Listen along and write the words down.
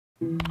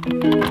This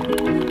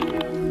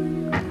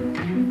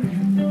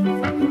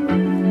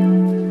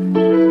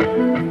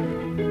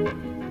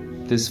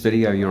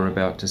video you're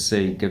about to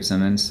see gives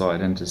an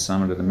insight into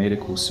some of the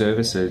medical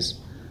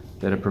services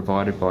that are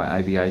provided by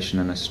Aviation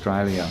in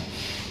Australia.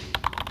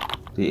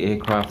 The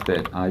aircraft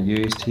that are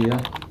used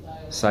here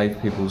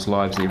save people's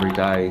lives every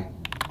day,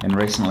 and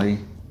recently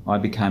I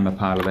became a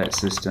part of that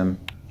system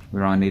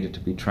where I needed to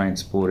be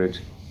transported.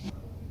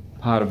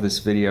 Part of this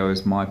video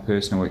is my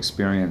personal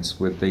experience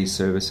with these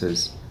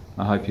services.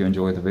 I hope you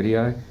enjoy the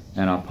video,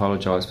 and I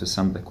apologise for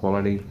some of the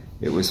quality.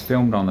 It was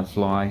filmed on the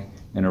fly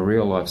in a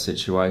real life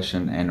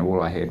situation, and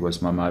all I had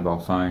was my mobile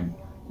phone,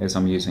 as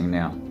I'm using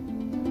now.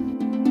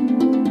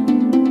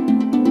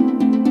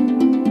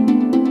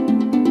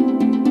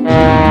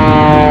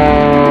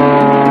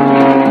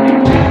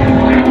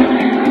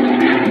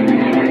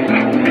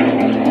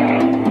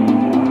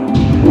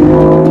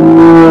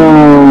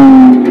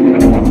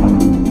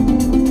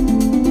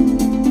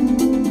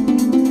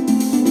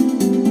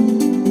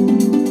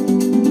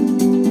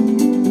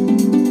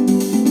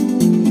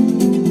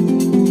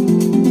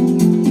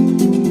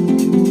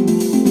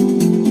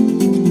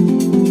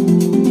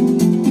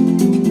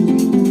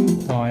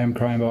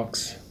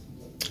 Crayonbox.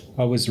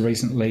 I was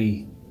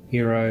recently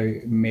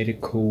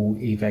aero-medical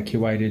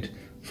evacuated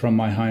from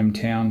my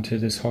hometown to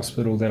this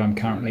hospital that I'm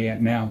currently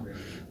at now.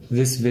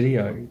 This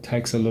video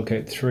takes a look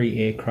at 3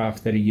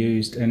 aircraft that are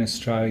used in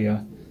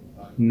Australia,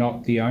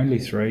 not the only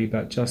 3,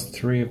 but just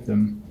 3 of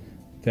them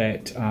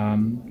that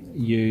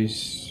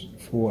use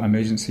for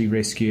emergency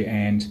rescue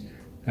and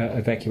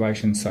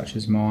evacuations such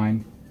as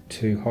mine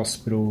to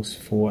hospitals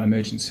for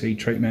emergency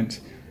treatment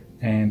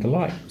and the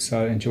like.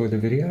 So enjoy the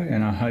video,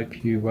 and I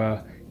hope you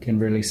can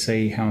really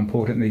see how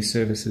important these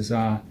services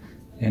are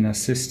in a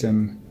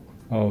system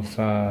of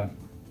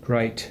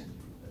great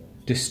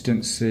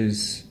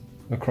distances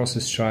across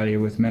Australia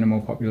with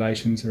minimal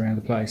populations around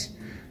the place.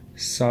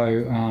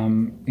 So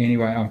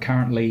anyway, I'm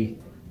currently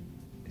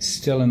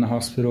still in the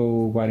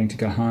hospital waiting to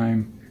go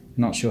home.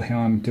 Not sure how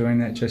I'm doing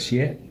that just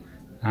yet.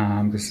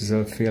 This is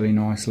a fairly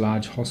nice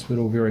large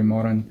hospital, very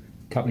modern,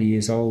 a couple of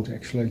years old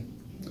actually.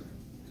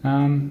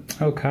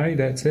 Okay,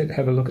 that's it.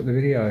 Have a look at the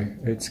video.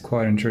 It's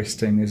quite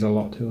interesting. There's a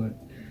lot to it.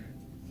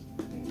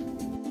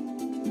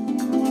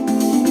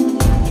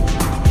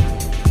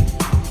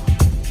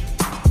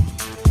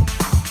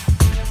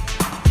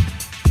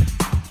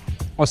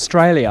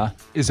 Australia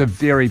is a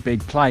very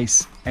big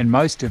place, and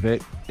most of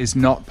it is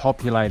not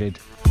populated.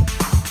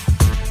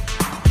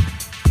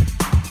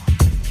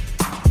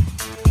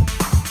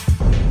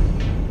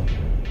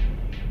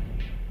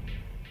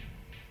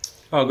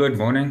 Oh, good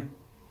morning.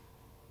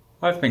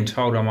 I've been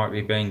told I might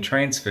be being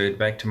transferred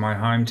back to my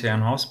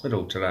hometown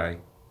hospital today.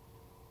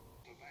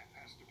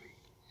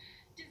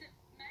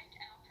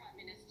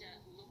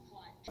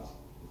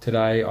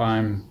 Today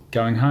I'm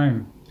going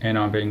home and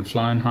I'm being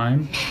flown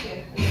home,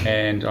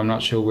 and I'm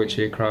not sure which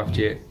aircraft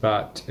yet,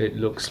 but it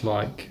looks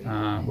like,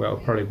 well, it'll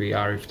probably be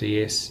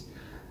RFDS.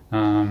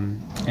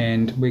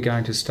 And we're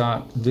going to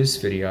start this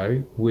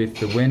video with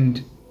the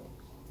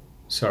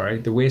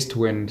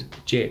Westwind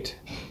Jet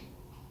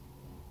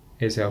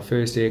as our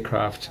first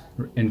aircraft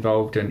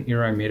involved in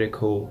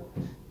aeromedical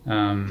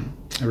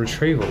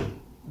retrieval,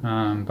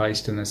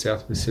 based in the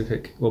South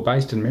Pacific, or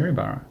based in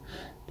Maryborough,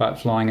 but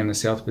flying in the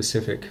South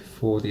Pacific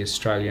for the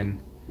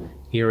Australian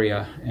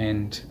area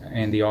and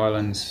the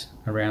islands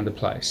around the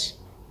place.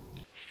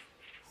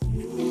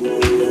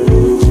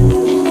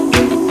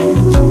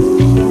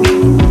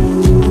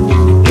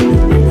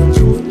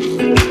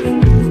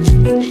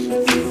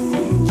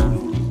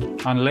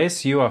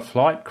 Unless you are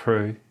flight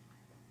crew,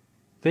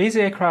 these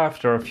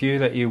aircraft are a few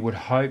that you would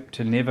hope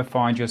to never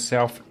find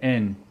yourself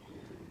in.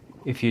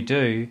 If you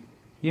do,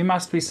 you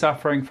must be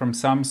suffering from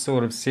some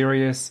sort of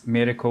serious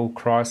medical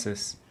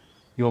crisis.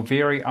 Your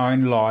very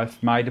own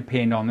life may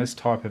depend on this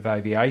type of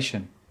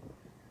aviation.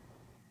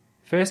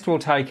 First, we'll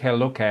take a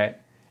look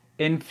at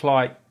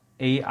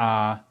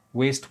InflightER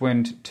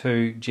Westwind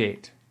II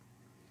Jet.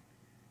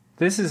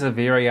 This is a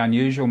very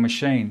unusual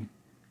machine,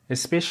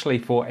 especially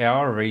for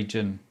our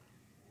region.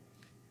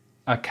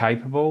 A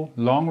capable,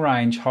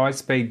 long-range,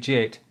 high-speed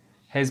jet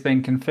has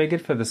been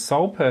configured for the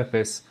sole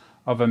purpose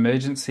of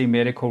emergency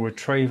medical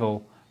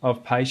retrieval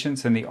of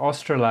patients in the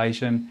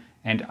Australasian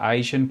and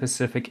Asian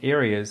Pacific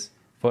areas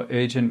for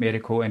urgent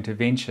medical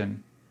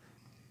intervention.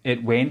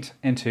 It went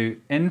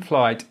into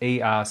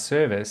InflightER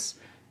service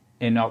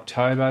in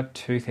October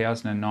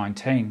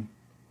 2019.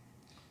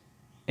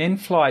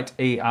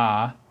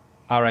 InflightER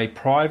are a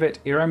private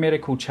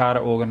aeromedical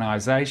charter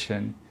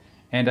organisation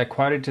and are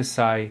quoted to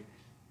say,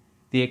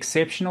 "The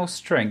exceptional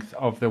strength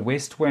of the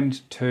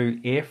Westwind II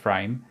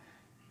airframe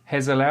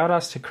has allowed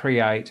us to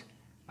create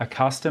a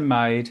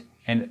custom-made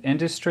and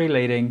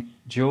industry-leading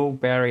dual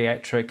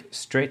bariatric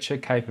stretcher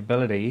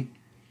capability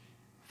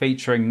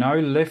featuring no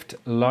lift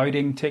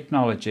loading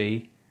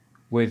technology,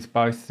 with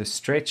both the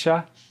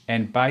stretcher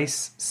and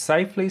base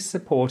safely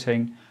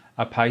supporting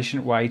a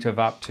patient weight of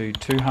up to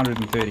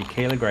 230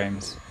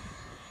 kilograms.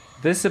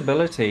 This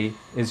ability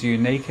is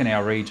unique in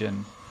our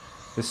region.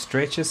 The the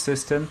stretcher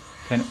system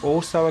can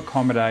also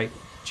accommodate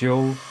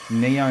dual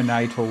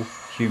neonatal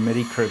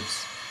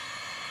humidicribs.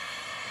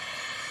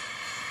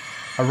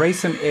 A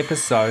recent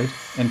episode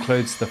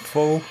includes the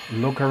full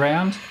look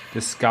around,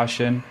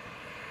 discussion,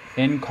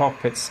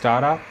 in-cockpit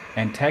startup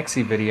and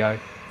taxi video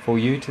for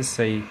you to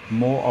see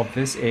more of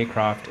this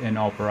aircraft in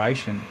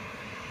operation.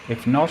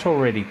 If not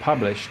already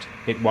published,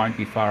 it won't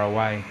be far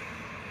away.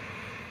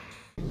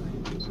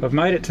 I've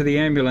made it to the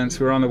ambulance.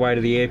 We're on the way to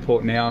the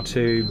airport now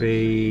to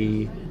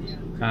be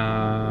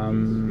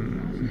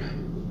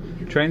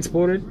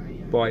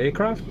transported by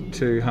aircraft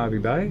to Harvey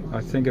Bay. I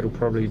think it'll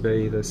probably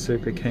be the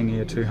Super King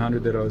Air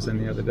 200 that I was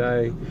in the other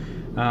day.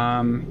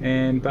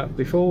 But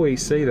before we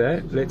see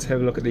that, let's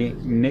have a look at the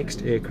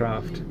next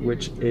aircraft,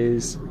 which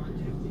is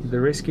the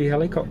rescue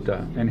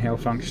helicopter and how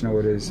functional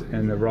it is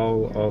in the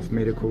role of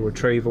medical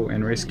retrieval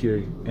and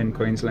rescue in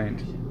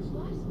Queensland.